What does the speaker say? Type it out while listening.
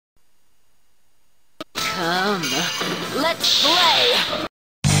Come, let's play!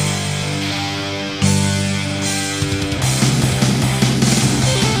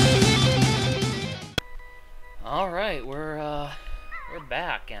 Alright, we're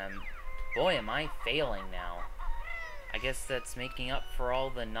back, and boy am I failing now. I guess that's making up for all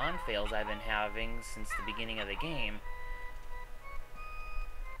the non-fails I've been having since the beginning of the game.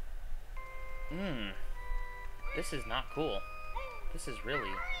 This is not cool. This is really,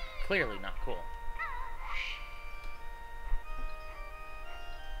 clearly not cool.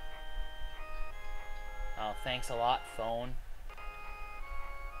 Oh, thanks a lot, phone.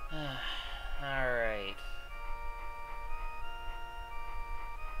 Alright.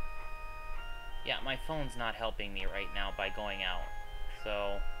 Yeah, my phone's not helping me right now by going out,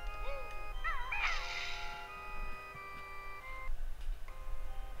 so...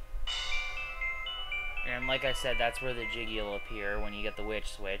 And like I said, that's where the Jiggy will appear when you get the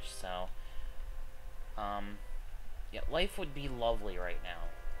witch switch, so... Yeah, life would be lovely right now.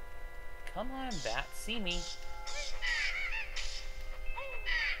 Come on, bat, see me.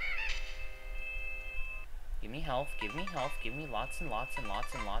 Give me health, give me health, give me lots and lots and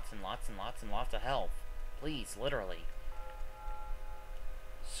lots and lots and lots and lots and lots of health. Please, literally.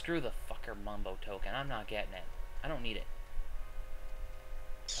 Screw the fucker mumbo token, I'm not getting it. I don't need it.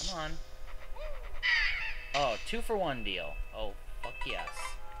 Come on. Oh, 2-for-1 deal. Oh, fuck yes.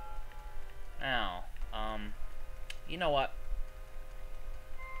 Now, you know what?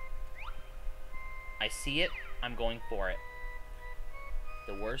 I see it, I'm going for it.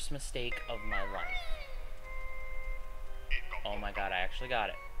 The worst mistake of my life. Oh my god, I actually got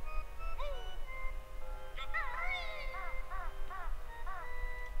it.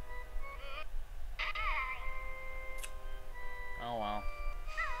 Oh well.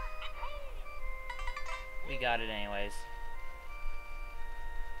 We got it anyways.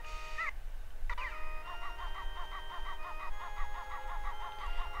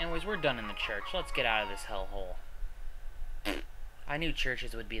 Anyways, we're done in the church. Let's get out of this hellhole. I knew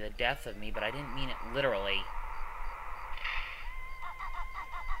churches would be the death of me, but I didn't mean it literally.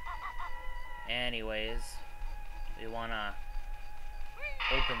 Anyways, we wanna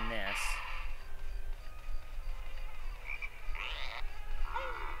open this.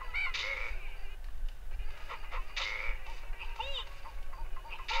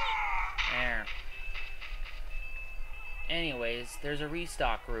 There. Anyways, there's a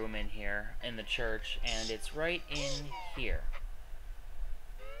restock room in here, in the church, and it's right in here.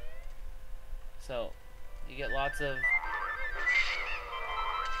 So, you get lots of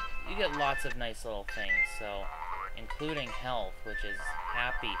nice little things, so, including health, which is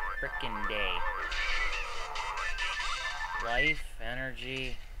happy frickin' day. Life,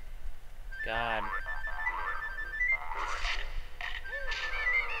 energy, God.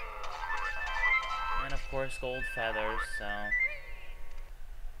 And of course gold feathers, so...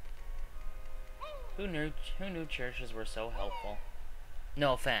 Who knew churches were so helpful?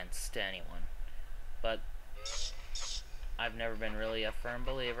 No offense to anyone, but I've never been really a firm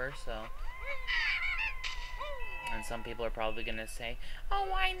believer, so... And some people are probably gonna say, oh,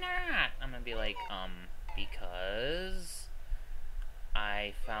 why not? I'm gonna be like, because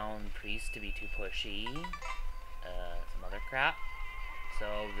I found priests to be too pushy, some other crap,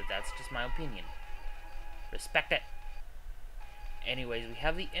 so that's just my opinion. Respect it. Anyways, we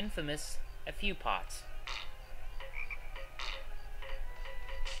have the infamous FU pots.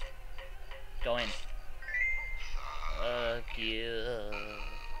 Go in. Fuck you.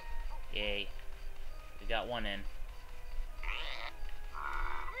 Yay. We got one in.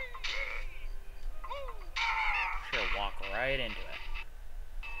 Sure, walk right into it.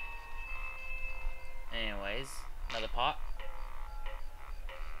 Anyways, another pot.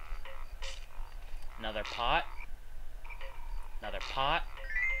 Another pot. Another pot.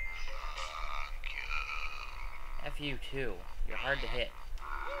 F you too. You're hard to hit.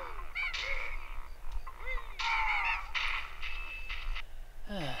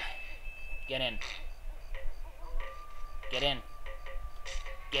 Get in. Get in.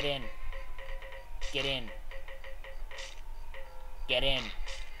 Get in. Get in. Get in.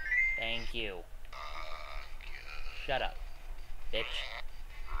 Thank you. Shut up, bitch.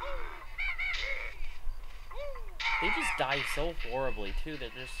 They just die so horribly, too. They're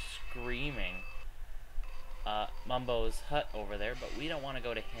just screaming. Mumbo's hut over there, but we don't want to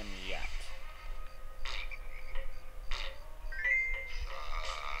go to him yet.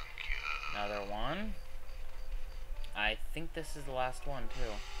 Another one. I think this is the last one,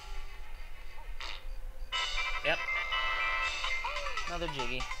 too. Yep. Another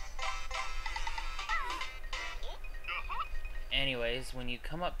Jiggy. anyways, when you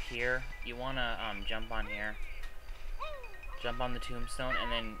come up here, you wanna jump on here. Jump on the tombstone,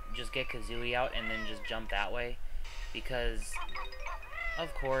 and then just get Kazooie out, and then just jump that way. Because,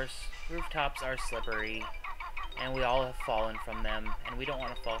 of course, rooftops are slippery, and we all have fallen from them, and we don't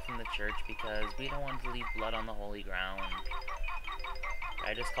want to fall from the church because we don't want to leave blood on the holy ground. Did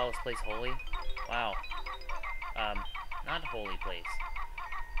I just call this place holy? Wow. Not holy place.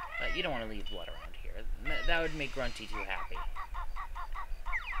 But you don't want to leave blood around here. That would make Grunty too happy.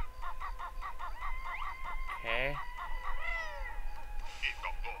 Okay.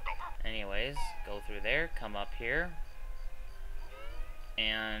 Anyways, go through there, come up here.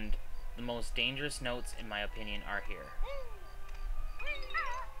 And the most dangerous notes, in my opinion, are here.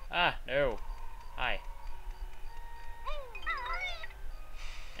 Ah, no. Hi.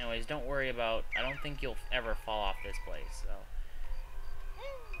 Anyways, don't worry about... I don't think you'll ever fall off this place, so...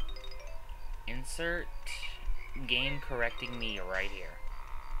 Insert game correcting me right here.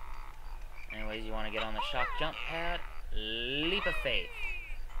 Anyways, you want to get on the shock jump pad. Leap of faith.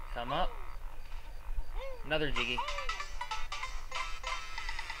 Come up. Another Jiggy.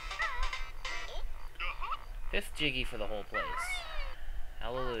 5th Jiggy for the whole place.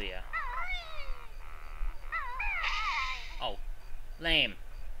 Hallelujah. Oh. Lame.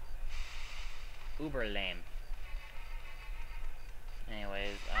 Uber lame.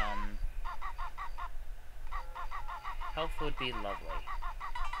 Anyways, health would be lovely.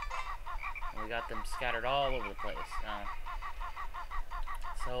 We got them scattered all over the place.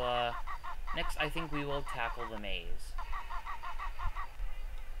 So, next I think we will tackle the maze.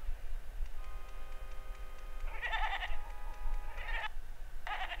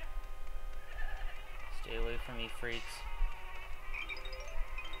 Stay away from me, freaks.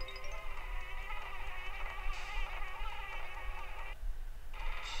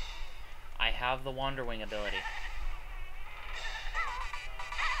 I have the Wander Wing ability.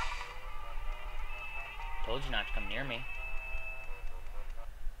 Told you not to come near me.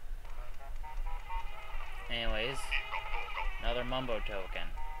 Anyways, another Mumbo token.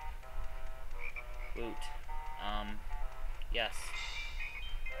 Woot. Yes.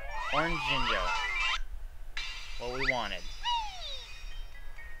 Orange Jinjo. What we wanted.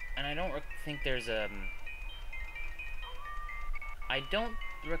 And I don't think there's a... I don't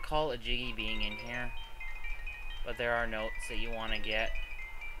recall a Jiggy being in here. But there are notes that you want to get.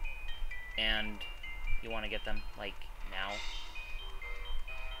 And you want to get them, like, now.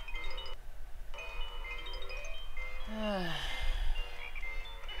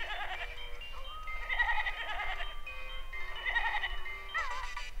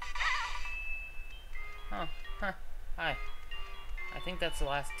 Hi. I think that's the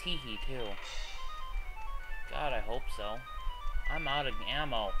last teehee, too. God, I hope so. I'm out of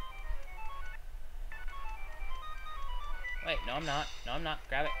ammo. Wait, no I'm not. No I'm not.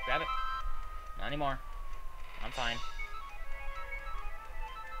 Grab it, grab it. Not anymore. I'm fine.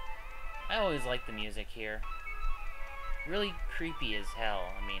 I always like the music here. Really creepy as hell.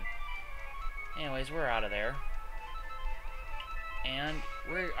 I mean, anyways, we're out of there. And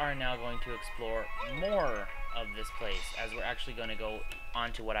we are now going to explore more of this place, as we're actually going to go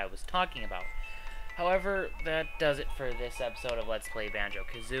on to what I was talking about. However, that does it for this episode of Let's Play Banjo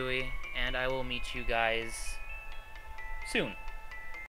Kazooie, and I will meet you guys soon.